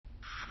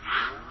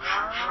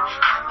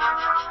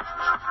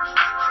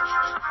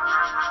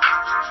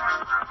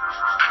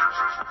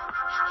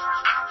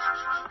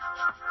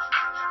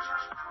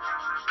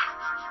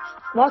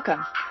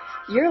Welcome.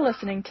 You're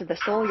listening to the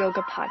Soul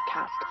Yoga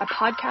Podcast, a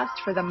podcast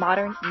for the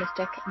modern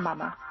mystic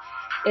mama.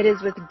 It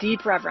is with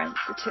deep reverence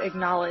to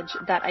acknowledge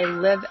that I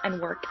live and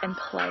work and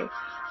play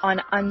on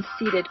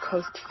unceded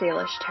Coast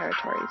Salish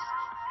territories.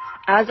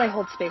 As I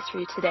hold space for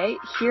you today,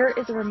 here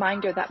is a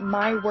reminder that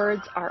my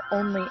words are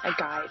only a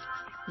guide.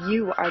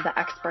 You are the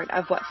expert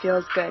of what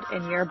feels good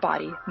in your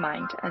body,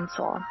 mind, and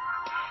soul.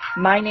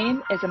 My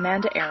name is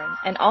Amanda Aaron,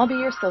 and I'll be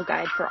your soul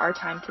guide for our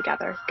time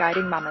together,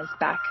 guiding mamas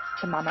back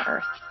to Mama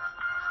Earth.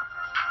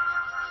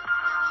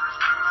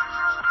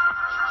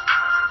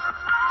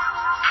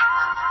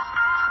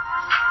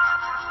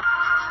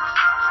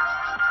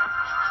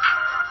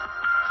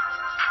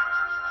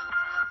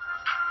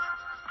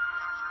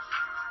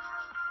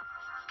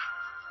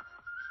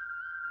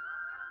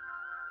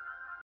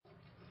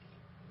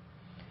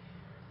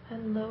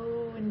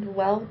 Hello and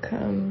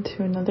welcome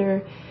to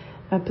another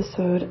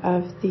episode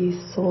of the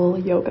Soul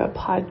Yoga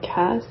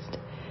Podcast.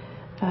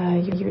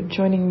 You're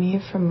joining me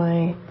from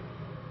my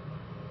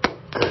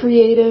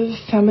creative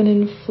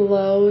feminine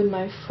flow in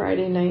my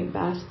Friday night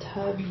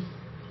bathtub.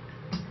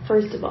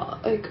 First of all,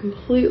 I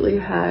completely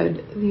had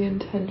the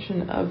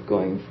intention of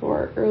going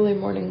for early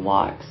morning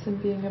walks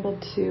and being able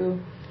to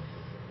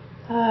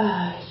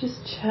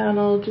just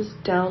channel, just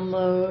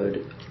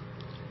download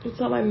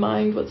what's on my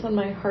mind, what's on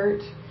my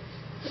heart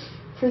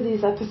for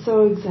these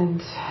episodes, and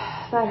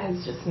that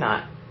has just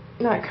not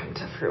come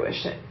to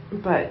fruition.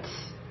 But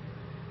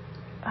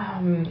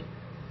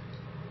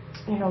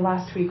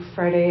last week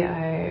Friday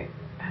I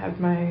had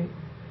my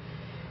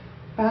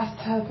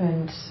bathtub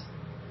and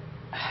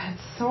had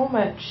so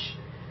much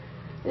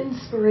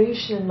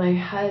inspiration in my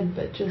head,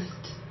 but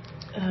just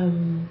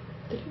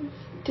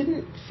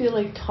didn't feel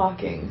like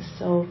talking,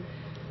 so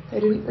I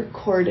didn't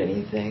record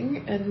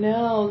anything, and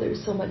now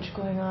there's so much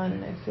going on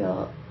and I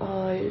feel,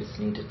 I just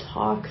need to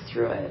talk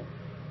through it.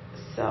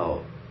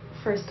 So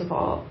first of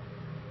all,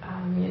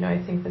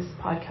 I think this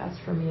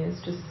podcast for me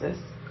is just this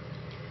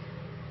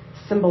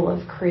symbol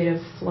of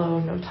creative flow,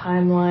 no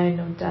timeline,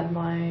 no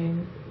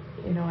deadline.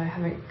 I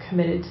haven't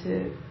committed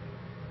to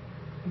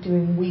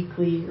doing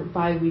weekly or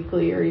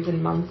bi-weekly or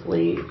even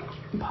monthly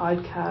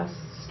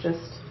podcasts,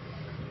 just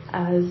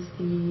as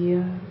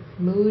the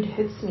mood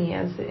hits me,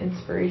 as the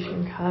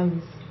inspiration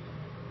comes.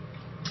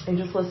 I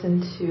just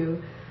listened to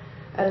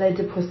Alain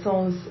de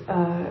Poisson's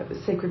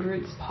Sacred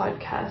Roots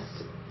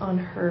podcast on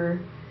her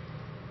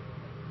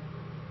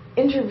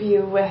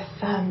interview with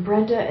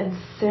Brenda and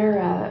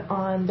Sarah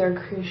on their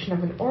creation of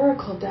an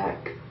oracle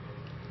deck.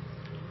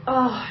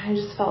 I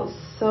just felt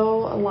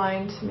so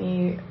aligned to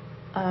me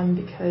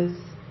because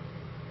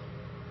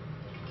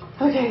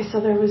so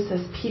there was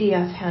this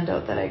PDF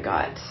handout that I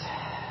got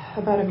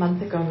about a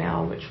month ago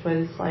now, which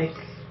was like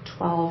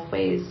 12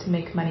 ways to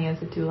make money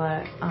as a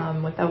doula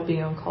without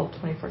being on call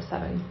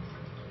 24/7.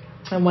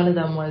 And one of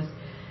them was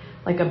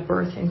like a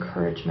birth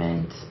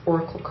encouragement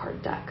oracle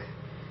card deck.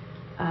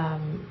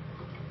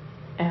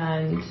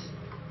 And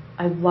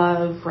I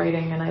love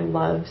writing and I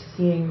love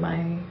seeing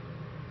my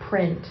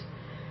print.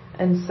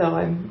 And so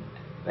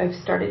I've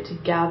started to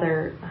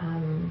gather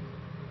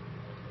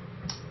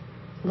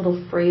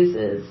little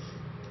phrases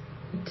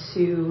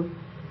to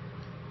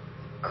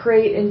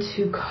create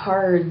into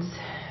cards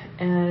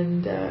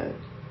and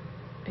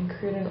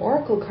create an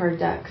oracle card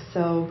deck.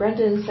 So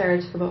Brenda and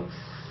Sarah took about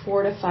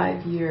 4 to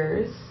 5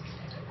 years,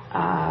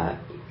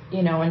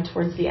 and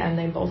towards the end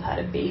they both had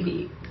a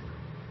baby,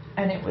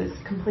 and it was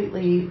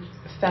completely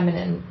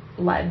feminine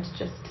led,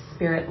 just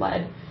spirit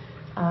led,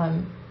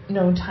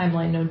 no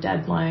timeline, no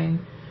deadline,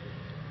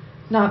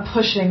 not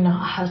pushing,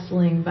 not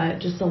hustling, but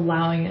just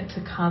allowing it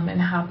to come and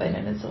happen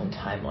in its own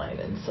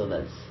timeline. And so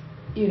that's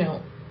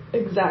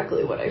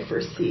exactly what I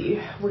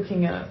foresee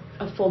working a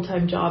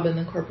full-time job in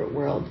the corporate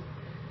world.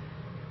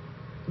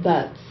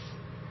 That's,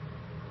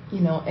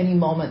 any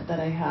moment that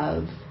I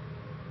have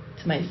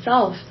to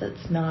myself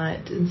that's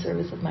not in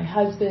service of my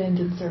husband,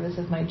 in service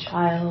of my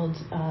child,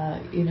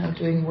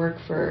 doing work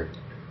for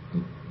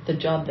the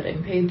job that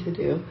I'm paid to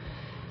do.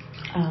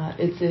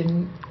 It's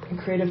in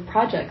creative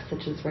projects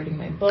such as writing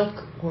my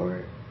book,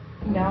 or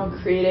now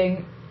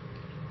creating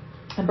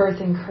a birth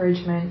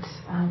encouragement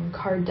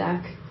card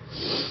deck.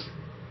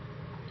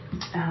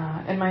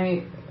 And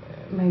my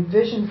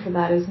vision for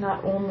that is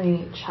not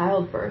only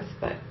childbirth,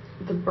 but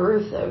the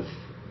birth of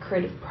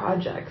creative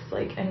projects.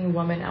 Like any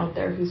woman out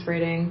there who's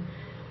writing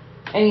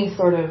any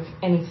sort of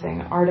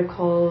anything,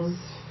 articles,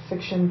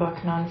 fiction book,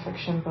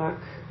 nonfiction book,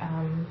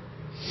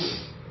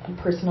 a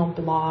personal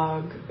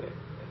blog,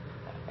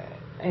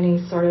 any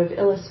sort of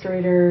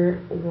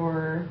illustrator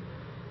or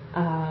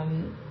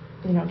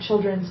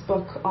children's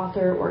book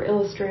author or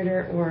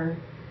illustrator, or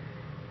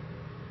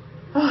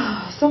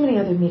so many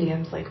other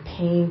mediums like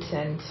paint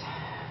and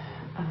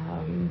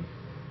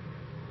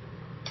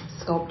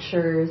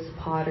sculptures,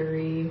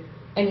 pottery,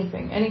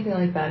 anything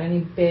like that,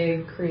 any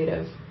big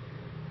creative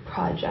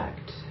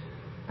project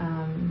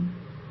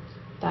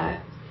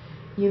that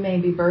you may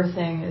be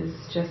birthing, is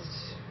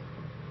just,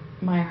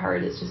 my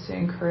heart is just to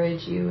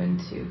encourage you and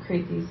to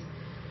create these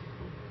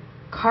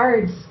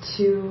cards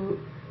to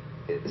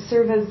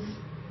serve as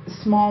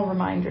small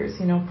reminders,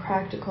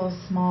 practical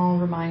small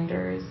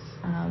reminders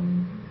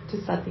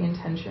to set the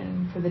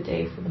intention for the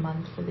day, for the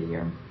month, for the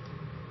year.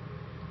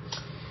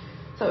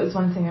 So it was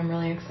one thing I'm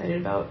really excited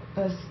about.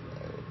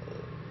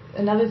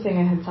 Another thing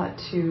I had thought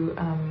to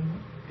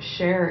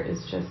share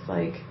is just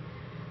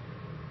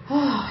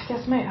I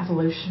guess my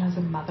evolution as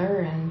a mother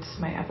and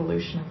my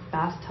evolution of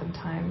bathtub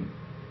time.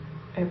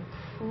 It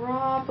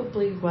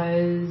probably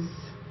was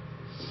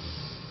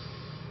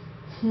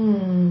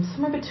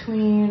somewhere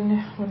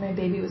between when my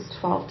baby was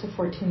 12 to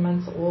 14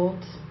 months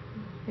old,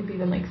 maybe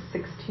even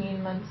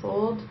 16 months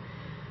old.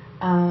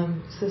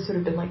 So this would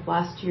have been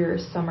last year,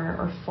 summer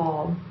or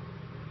fall.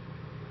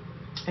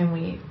 And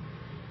we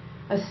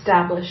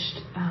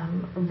established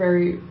a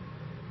very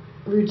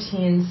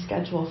routine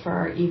schedule for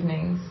our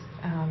evenings.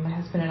 My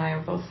husband and I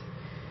are both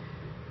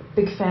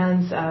big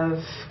fans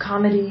of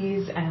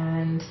comedies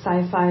and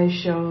sci-fi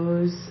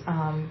shows,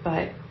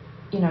 but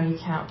you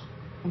can't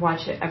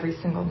watch it every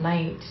single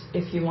night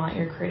if you want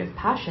your creative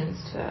passions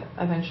to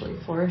eventually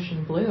flourish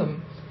and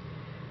bloom.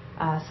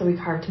 So we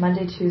carved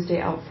Monday,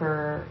 Tuesday out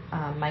for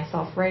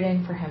myself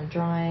writing, for him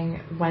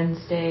drawing,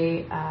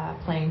 Wednesday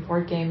playing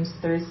board games,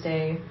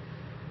 Thursday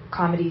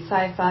comedy,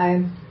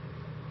 sci-fi,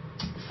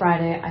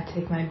 Friday I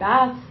take my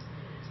bath,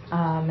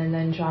 and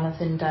then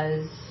Jonathan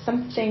does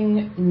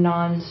something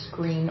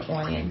non-screen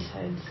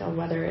oriented. So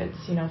whether it's,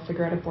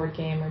 figure out a board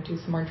game or do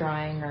some more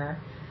drawing or,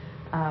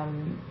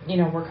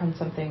 work on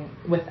something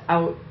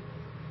without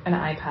an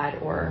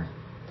iPad or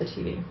the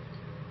TV.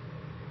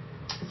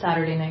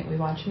 Saturday night we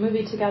watch a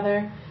movie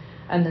together,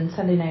 and then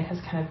Sunday night has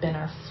kind of been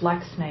our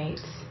flex night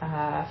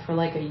for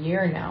a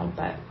year now,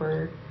 but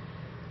we're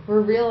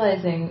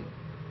realizing,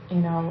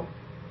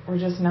 we're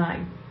just not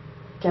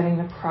getting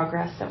the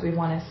progress that we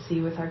want to see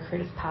with our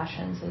creative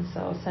passions, and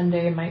so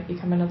Sunday might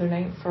become another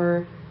night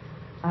for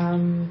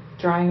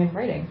drawing and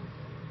writing.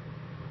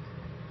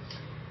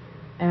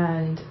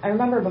 And I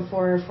remember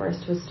before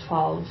Forrest was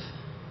 12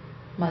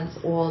 months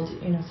old,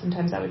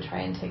 sometimes I would try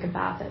and take a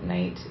bath at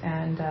night,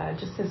 and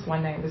just this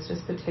one night was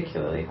just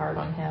particularly hard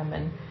on him,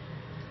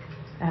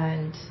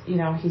 and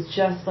he's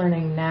just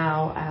learning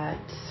now at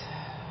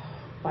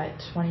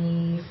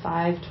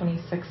 25,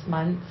 26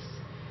 months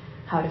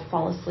how to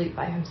fall asleep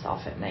by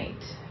himself at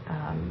night,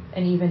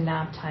 and even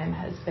nap time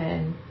has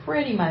been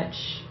pretty much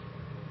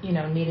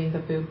needing the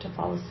boob to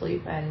fall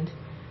asleep, and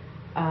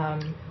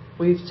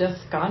we've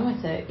just gone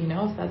with it.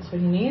 If that's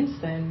what he needs,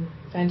 then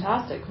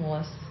fantastic.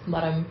 We'll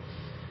let him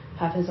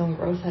have his own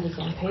growth at his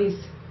own pace.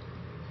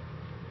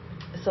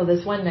 So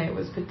this one night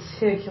was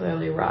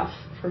particularly rough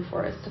for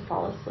Forrest to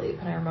fall asleep,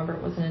 and I remember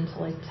it wasn't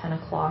until 10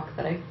 o'clock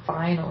that I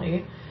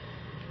finally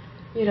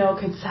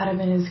could set him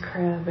in his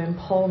crib and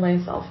pull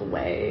myself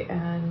away.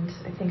 And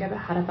I think I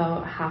had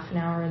about half an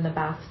hour in the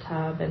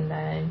bathtub, and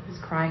then he was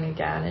crying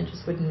again and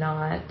just would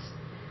not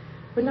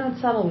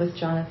settle with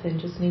Jonathan,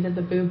 just needed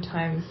the boob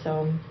time.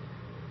 So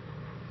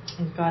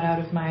I got out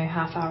of my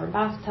half-hour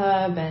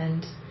bathtub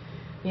and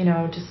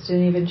just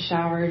didn't even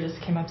shower, just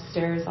came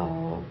upstairs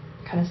all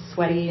kind of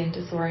sweaty and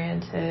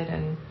disoriented,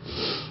 and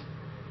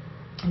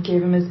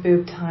gave him his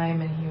boob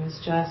time, and he was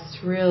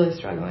just really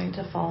struggling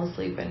to fall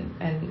asleep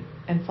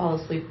and fall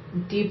asleep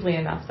deeply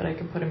enough that I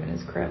could put him in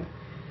his crib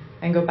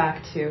and go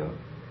back to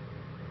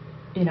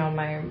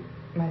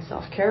my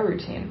self-care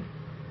routine.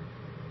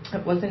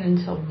 It wasn't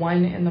until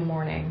 1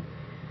 a.m.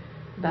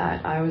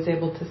 that I was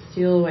able to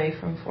steal away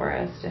from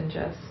Forrest and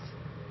just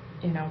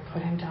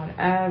put him down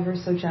ever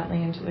so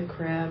gently into the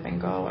crib and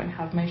go and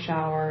have my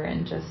shower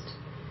and just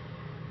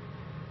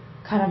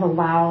kind of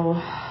allow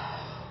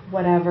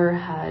whatever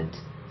had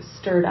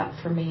stirred up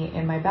for me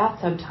in my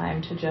bathtub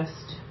time to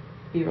just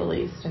be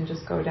released and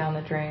just go down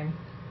the drain.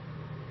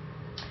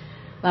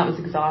 That was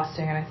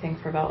exhausting, and I think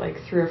for about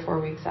 3 or 4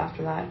 weeks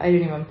after that, I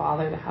didn't even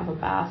bother to have a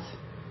bath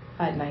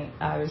at night.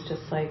 I was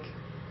just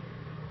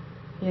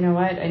you know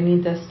what, I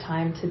need this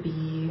time to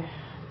be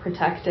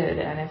protected,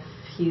 and if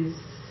he's,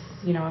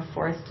 if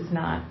Forrest is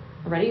not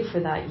ready for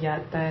that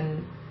yet,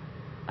 then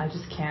I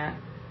just can't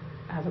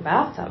have a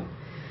bathtub.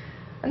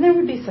 And there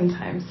would be some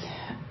times,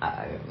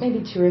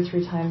 maybe 2 or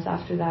 3 times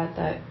after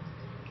that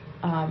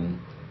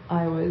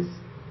I was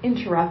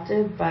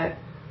interrupted, but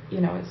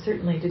it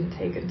certainly didn't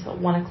take until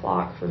 1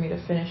 o'clock for me to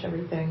finish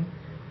everything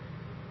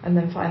and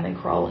then finally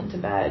crawl into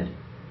bed.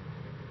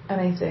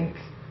 And I think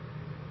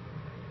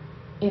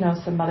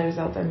some mothers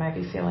out there might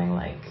be feeling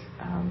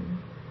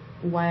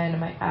when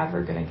am I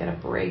ever going to get a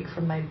break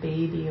from my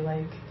baby?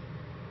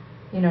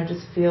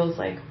 Just feels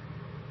like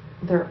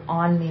they're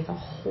on me the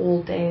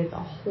whole day, the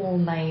whole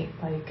night,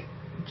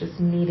 just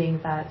needing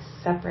that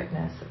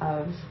separateness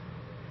of,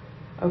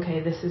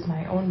 okay, this is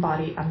my own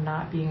body. I'm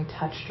not being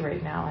touched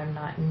right now. I'm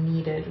not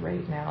needed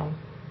right now.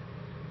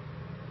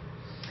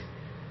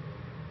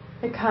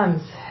 It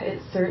comes.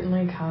 It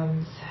certainly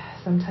comes.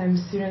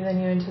 Sometimes sooner than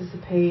you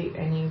anticipate,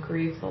 and you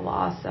grieve the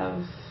loss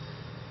of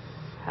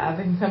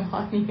having them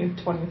on you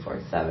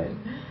 24/7.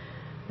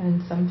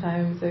 And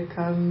sometimes it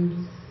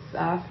comes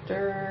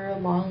after a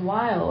long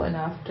while and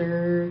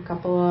after a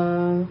couple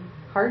of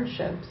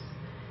hardships.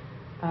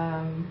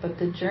 But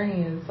the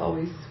journey is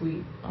always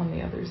sweet on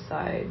the other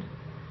side.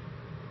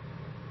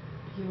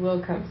 You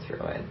will come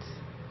through it.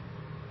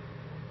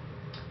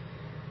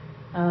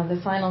 The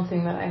final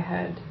thing that I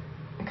had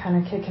kind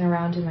of kicking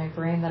around in my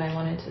brain that I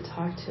wanted to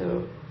talk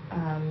to,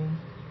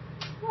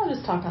 I'll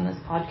just talk on this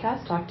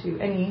podcast, talk to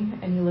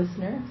any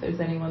listener, if there's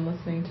anyone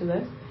listening to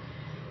this.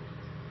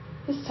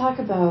 Just talk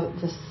about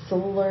the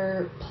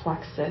Solar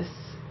Plexus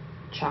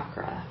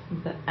Chakra,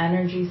 the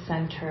energy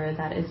center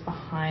that is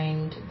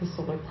behind the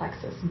solar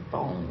plexus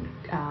bone,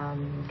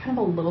 kind of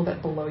a little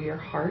bit below your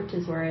heart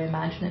is where I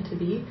imagine it to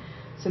be.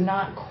 So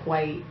not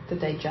quite the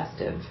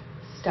digestive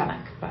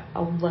stomach, but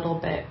a little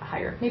bit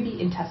higher,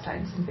 maybe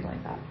intestine, something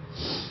like that.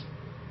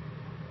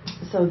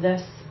 So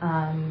this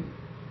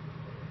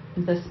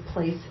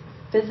place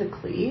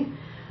physically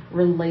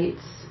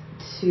relates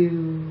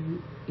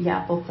to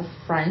both the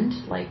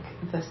front, like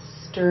the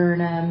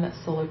sternum,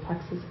 solar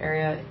plexus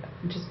area,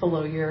 just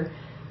below your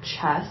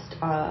chest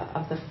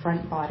of the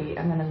front body,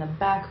 and then in the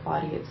back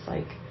body, it's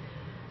like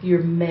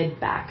your mid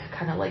back,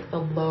 kind of like the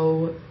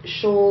low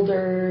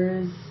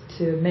shoulders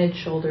to mid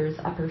shoulders,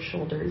 upper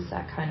shoulders,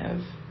 that kind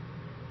of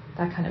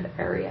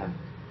area.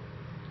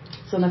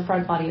 So in the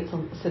front body, it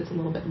sits a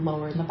little bit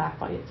lower. In the back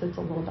body, it sits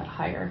a little bit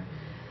higher.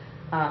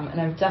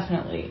 And I've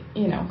definitely,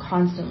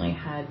 constantly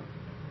had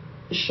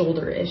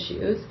shoulder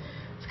issues.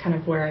 It's kind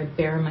of where I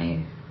bear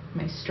my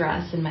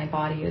stress in my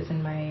body, is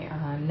in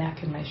my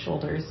neck and my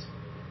shoulders.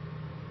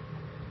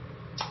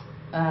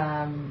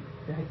 I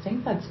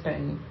think that's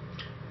been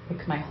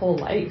like my whole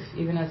life,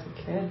 even as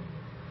a kid.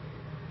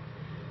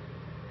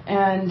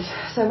 And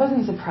so I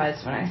wasn't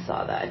surprised when I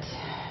saw that.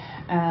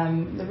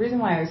 The reason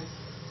why I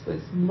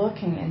was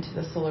looking into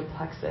the solar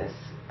plexus,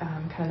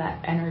 kind of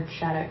that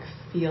energetic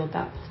field,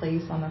 that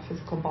place on the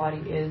physical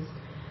body, is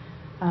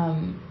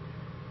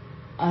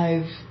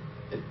I've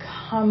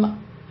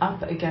come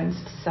up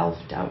against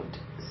self-doubt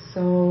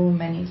so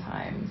many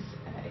times.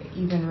 I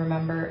even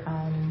remember,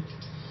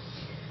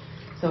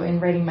 so in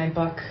writing my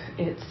book,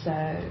 it's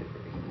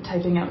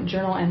typing out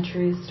journal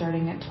entries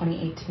starting at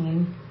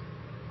 2018,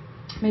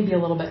 maybe a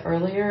little bit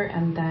earlier,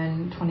 and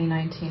then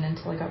 2019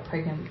 until I got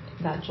pregnant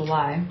that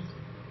July.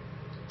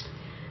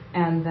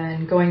 And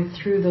then going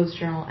through those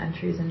journal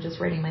entries and just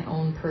writing my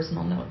own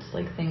personal notes,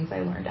 like things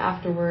I learned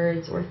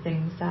afterwards or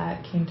things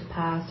that came to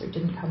pass or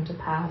didn't come to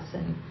pass,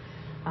 and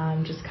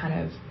just kind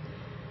of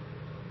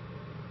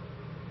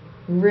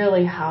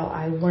really how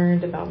I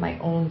learned about my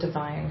own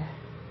divine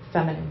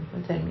feminine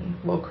within me,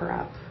 woke her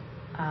up,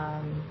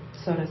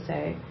 so to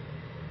say.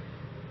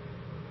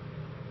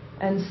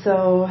 And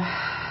so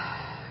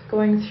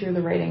going through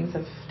the writings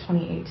of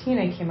 2018,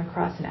 I came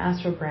across an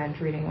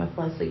astrobrand reading with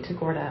Leslie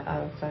Tagorda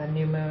of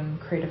New Moon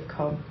Creative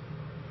Co.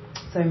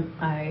 So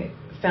I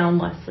found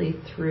Leslie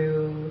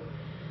through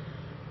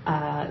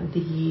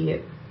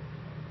the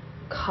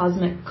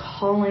Cosmic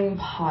Calling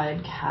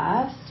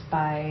podcast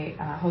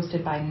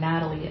hosted by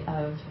Natalie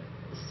of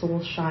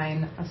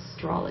Soulshine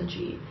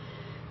Astrology.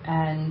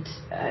 And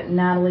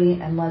Natalie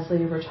and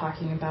Leslie were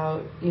talking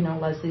about,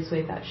 Leslie's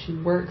way that she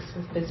works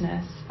with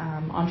business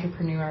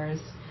entrepreneurs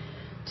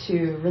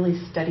to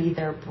really study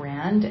their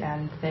brand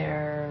and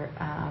their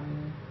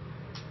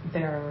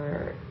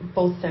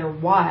both their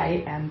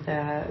why and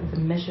the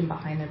mission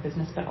behind their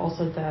business, but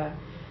also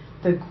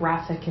the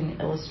graphic and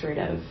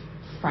illustrative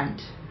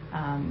front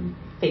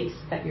face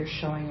that you're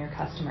showing your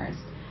customers.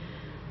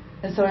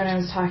 And so when I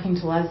was talking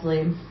to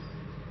Leslie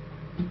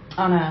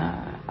on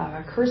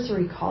a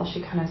cursory call,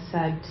 she kind of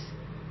said,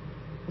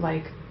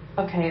 like,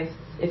 okay,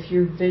 if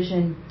your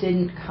vision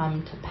didn't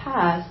come to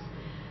pass,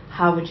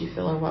 how would you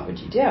feel, or what would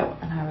you do?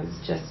 And I was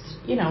just,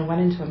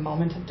 went into a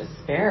moment of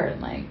despair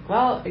and like,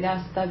 well, I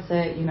guess that's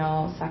it,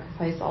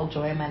 sacrifice all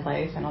joy in my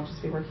life and I'll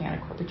just be working at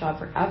a corporate job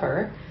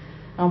forever.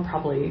 And I'll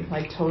probably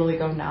like totally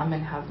go numb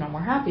and have no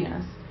more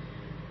happiness.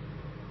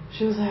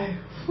 She was like,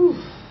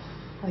 whew,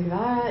 like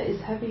that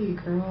is heavy,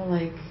 girl.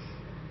 Like,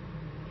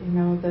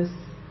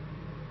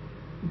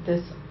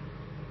 this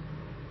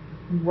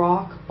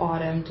rock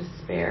bottom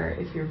despair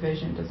if your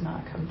vision does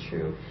not come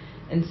true,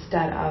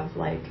 instead of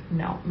like,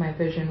 no, my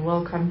vision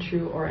will come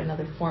true, or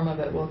another form of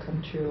it will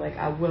come true. Like,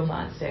 I will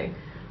not stay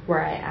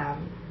where I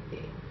am,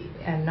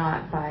 and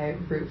not by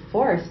brute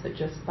force, but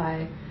just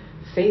by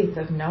faith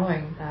of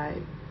knowing that,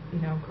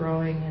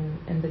 growing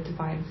in the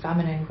divine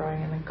feminine,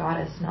 growing in the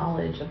goddess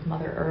knowledge of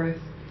Mother Earth,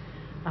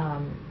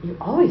 you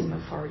always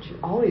move forward, you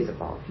always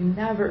evolve, you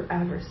never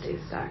ever stay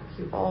stuck,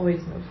 you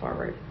always move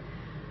forward.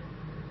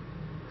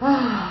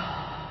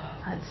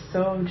 That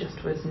so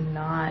just was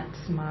not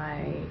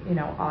my,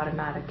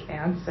 automatic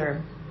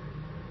answer.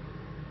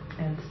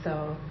 And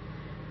so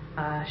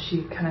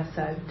she kind of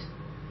said,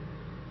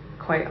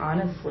 quite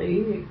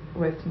honestly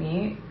with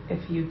me,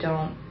 if you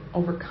don't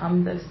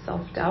overcome this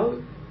self-doubt,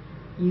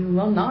 you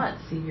will not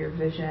see your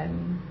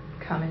vision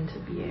come into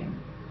being.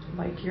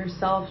 Like, your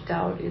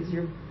self-doubt is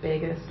your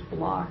biggest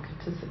block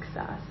to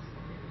success.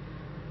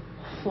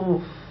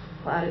 Oof,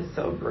 that is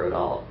so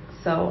brutal.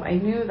 So I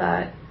knew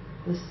that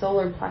the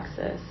solar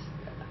plexus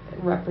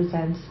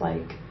represents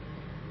like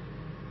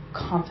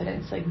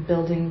confidence, like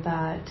building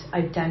that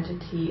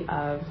identity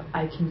of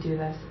I can do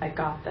this, I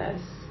got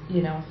this,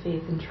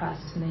 faith and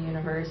trust in the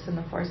universe and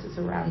the forces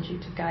around you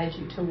to guide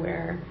you to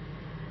where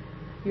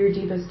your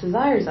deepest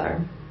desires are.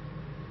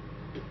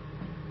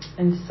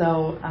 And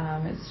so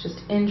it's just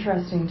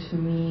interesting to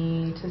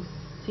me to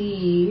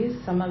see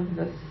some of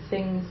the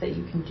things that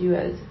you can do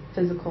as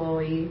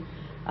physically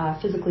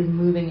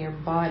moving your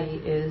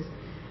body is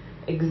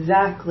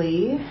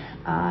exactly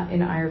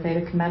in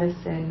Ayurvedic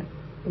medicine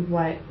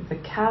what the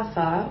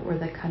kapha, or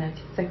the kind of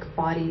thick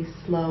body,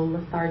 slow,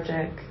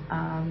 lethargic,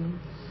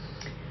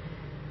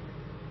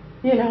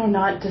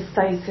 not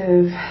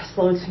decisive,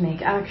 slow to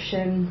make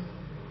action,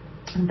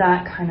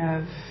 that kind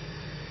of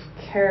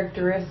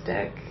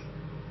characteristic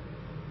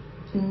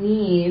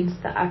needs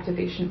the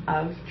activation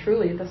of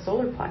truly the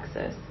solar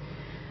plexus.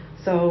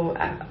 So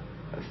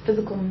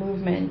physical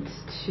movement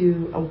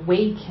to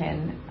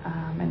awaken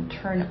and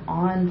turn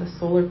on the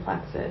solar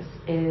plexus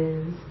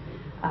is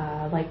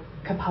like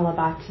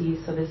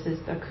Kapalabhati. So this is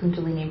the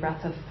Kundalini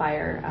breath of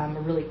fire,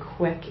 a really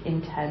quick,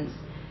 intense,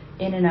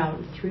 in and out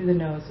through the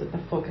nose with the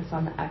focus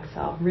on the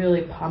exhale,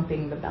 really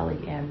pumping the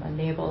belly in, the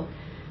navel,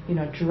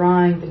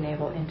 drawing the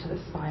navel into the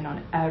spine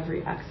on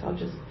every exhale,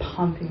 just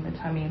pumping the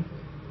tummy.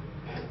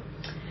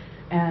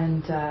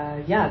 And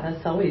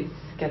this always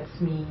gets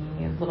me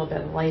a little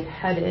bit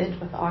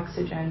lightheaded with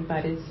oxygen,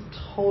 but it's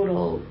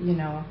total,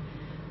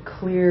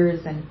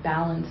 clears and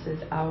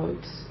balances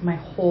out my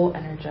whole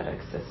energetic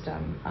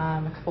system.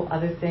 A couple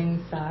other things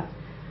that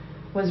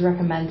was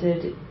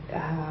recommended,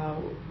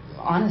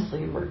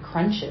 honestly, were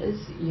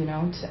crunches,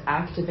 to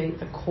activate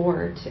the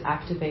core, to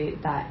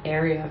activate that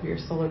area of your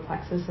solar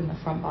plexus in the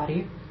front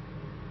body.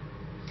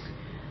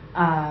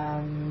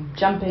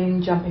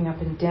 Jumping up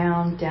and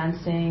down,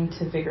 dancing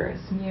to vigorous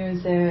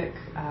music,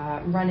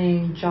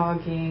 running,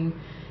 jogging,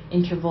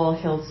 interval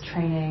hills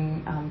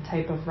training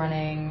type of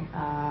running,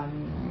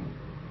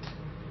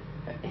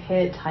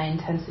 HIIT, high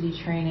intensity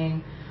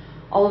training,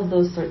 all of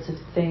those sorts of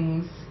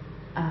things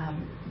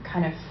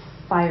kind of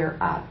fire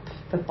up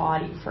the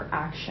body for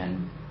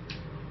action.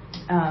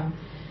 And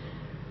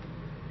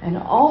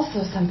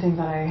also something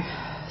that I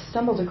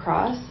stumbled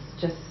across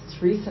just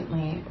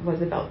recently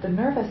was about the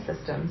nervous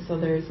system. So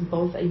there's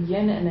both a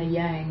yin and a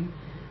yang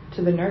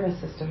to the nervous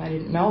system. I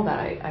didn't know that.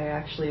 I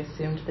actually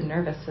assumed the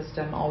nervous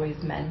system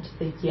always meant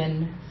the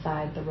yin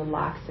side, the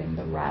relaxing,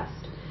 the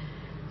rest.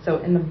 So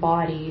in the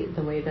body,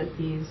 the way that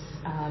these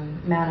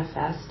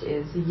manifest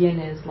is yin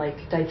is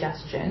like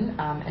digestion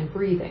and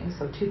breathing.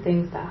 So two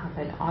things that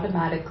happen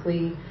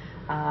automatically.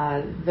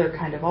 They're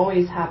kind of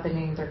always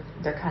happening.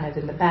 They're kind of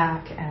in the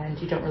back, and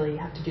you don't really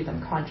have to do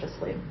them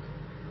consciously.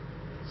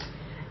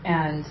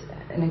 And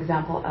an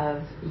example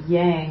of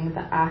yang,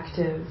 the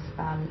active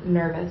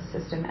nervous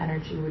system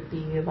energy, would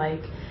be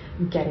like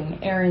getting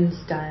errands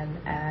done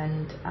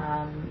and,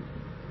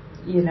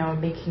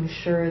 making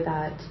sure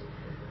that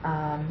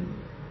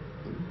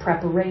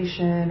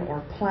preparation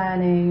or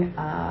planning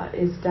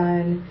is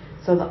done.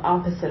 So the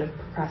opposite of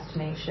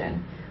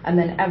procrastination. And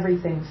then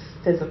everything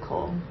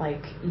physical,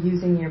 like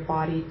using your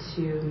body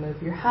to move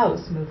your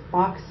house, move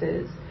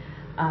boxes,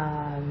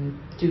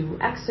 do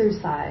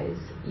exercise.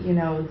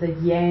 The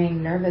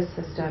yang nervous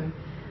system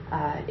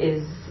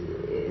is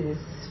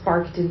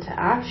sparked into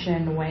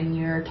action when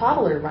your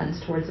toddler runs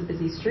towards a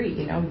busy street.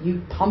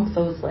 You pump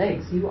those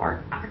legs. You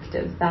are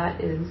active. That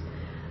is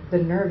the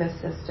nervous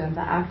system,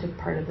 the active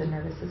part of the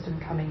nervous system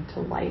coming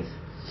to life.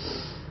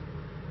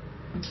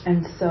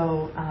 And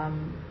so,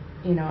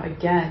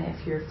 again,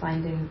 if you're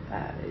finding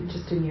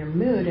just in your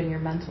mood and your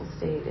mental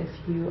state, if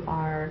you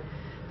are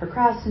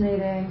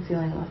procrastinating,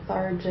 feeling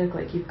lethargic,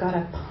 like you've got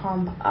to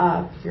pump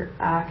up your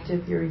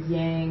active, your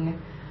yang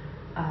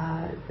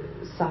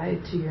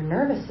side to your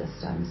nervous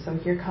system. So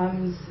here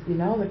comes, the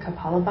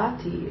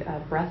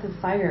Kapalabhati, breath of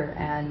fire,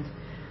 and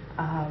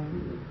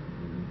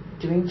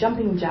doing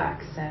jumping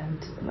jacks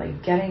and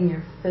like getting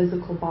your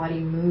physical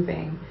body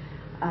moving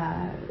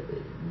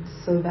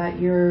so that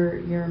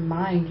your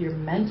mind, your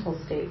mental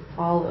state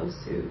follows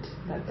suit,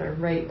 that they're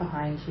right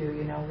behind you,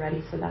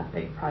 ready for that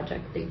big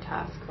project, big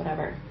task,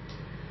 whatever.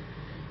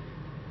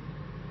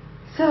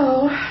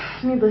 So,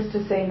 needless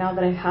to say, now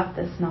that I have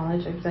this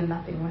knowledge, I've done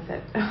nothing with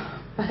it.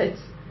 But,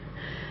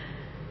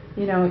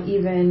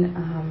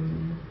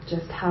 even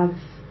just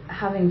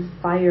having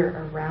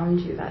fire around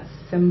you, that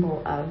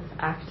symbol of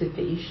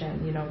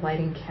activation,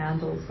 lighting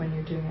candles when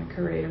you're doing a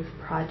creative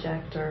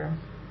project, or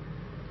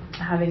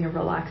having a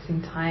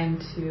relaxing time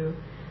to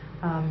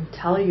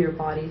tell your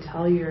body,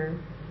 tell your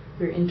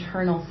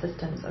internal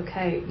systems,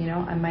 okay,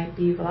 I might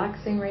be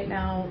relaxing right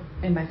now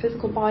in my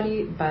physical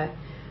body, but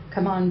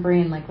come on,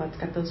 brain, like, let's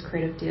get those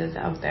creative ideas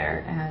out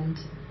there. And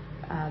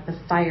the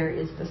fire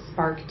is the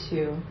spark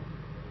to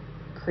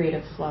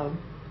creative flow.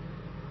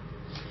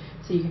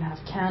 So you can have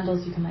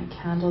candles, you can light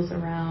candles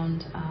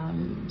around.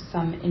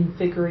 Some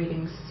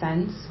invigorating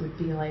scents would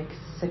be like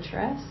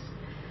citrus.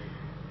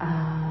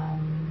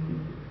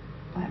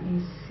 Let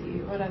me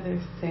see, what other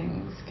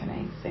things can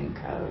I think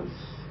of?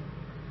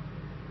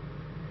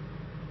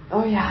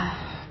 Oh yeah,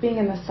 being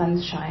in the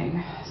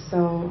sunshine.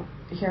 So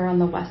here on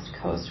the West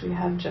Coast, we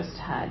have just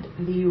had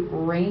the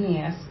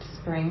rainiest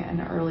spring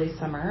and early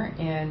summer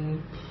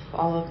in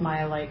all of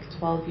my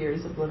 12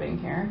 years of living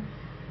here.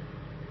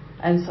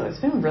 And so it's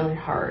been really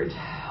hard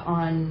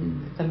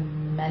on the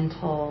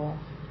mental,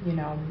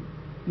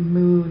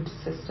 mood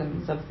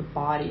systems of the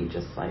body,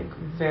 just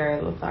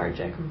very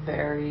lethargic,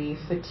 very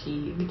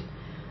fatigued,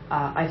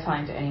 I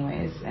find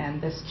anyways.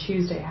 And this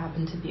Tuesday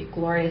happened to be a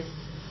glorious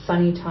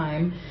sunny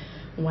time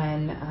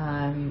when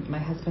my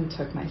husband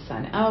took my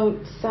son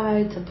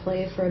outside to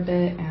play for a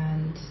bit,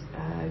 and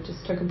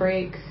just took a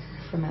break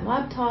from my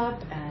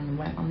laptop and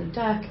went on the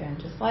deck and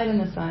just lied in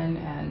the sun,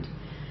 and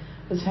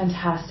it was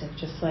fantastic.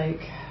 Just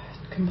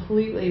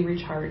completely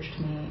recharged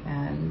me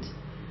and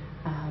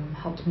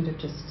helped me to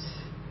just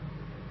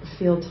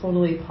feel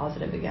totally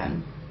positive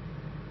again.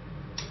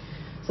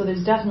 So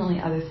there's definitely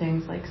other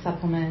things like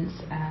supplements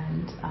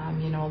and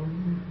a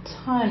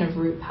ton of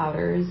root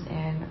powders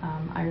in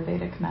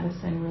Ayurvedic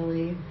medicine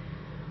really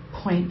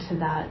point to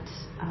that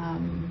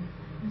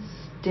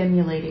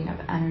stimulating of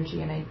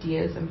energy and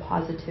ideas and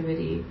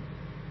positivity.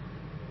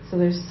 So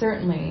there's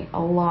certainly a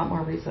lot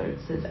more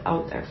resources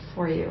out there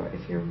for you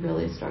if you're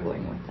really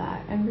struggling with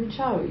that. And reach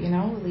out, you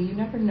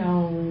never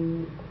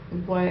know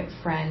what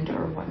friend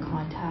or what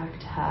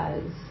contact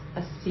has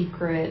a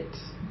secret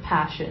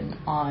passion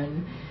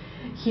on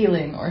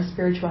healing or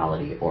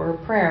spirituality or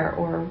prayer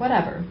or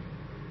whatever.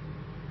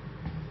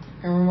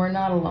 And we're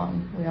not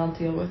alone. We all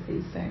deal with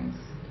these things.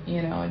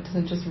 It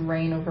doesn't just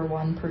rain over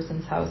one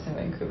person's house in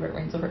Vancouver. It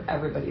rains over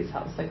everybody's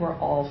house. We're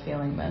all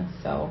feeling this.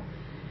 So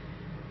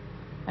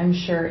I'm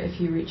sure if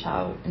you reach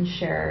out and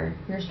share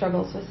your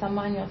struggles with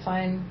someone, you'll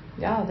find,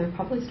 they're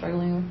probably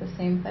struggling with the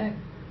same thing.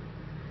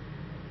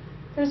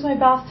 There's my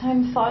bath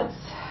time thoughts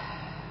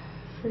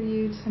for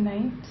you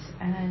tonight,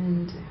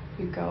 and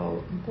you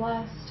go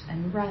blessed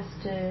and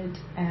rested,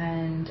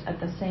 and at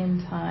the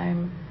same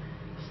time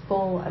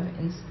full of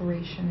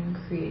inspiration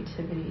and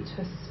creativity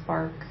to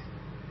spark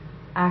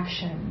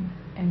action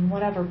in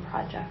whatever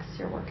projects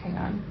you're working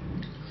on.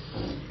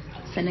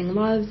 Sending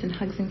loves and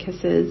hugs and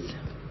kisses.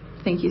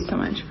 Thank you so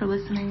much for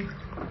listening.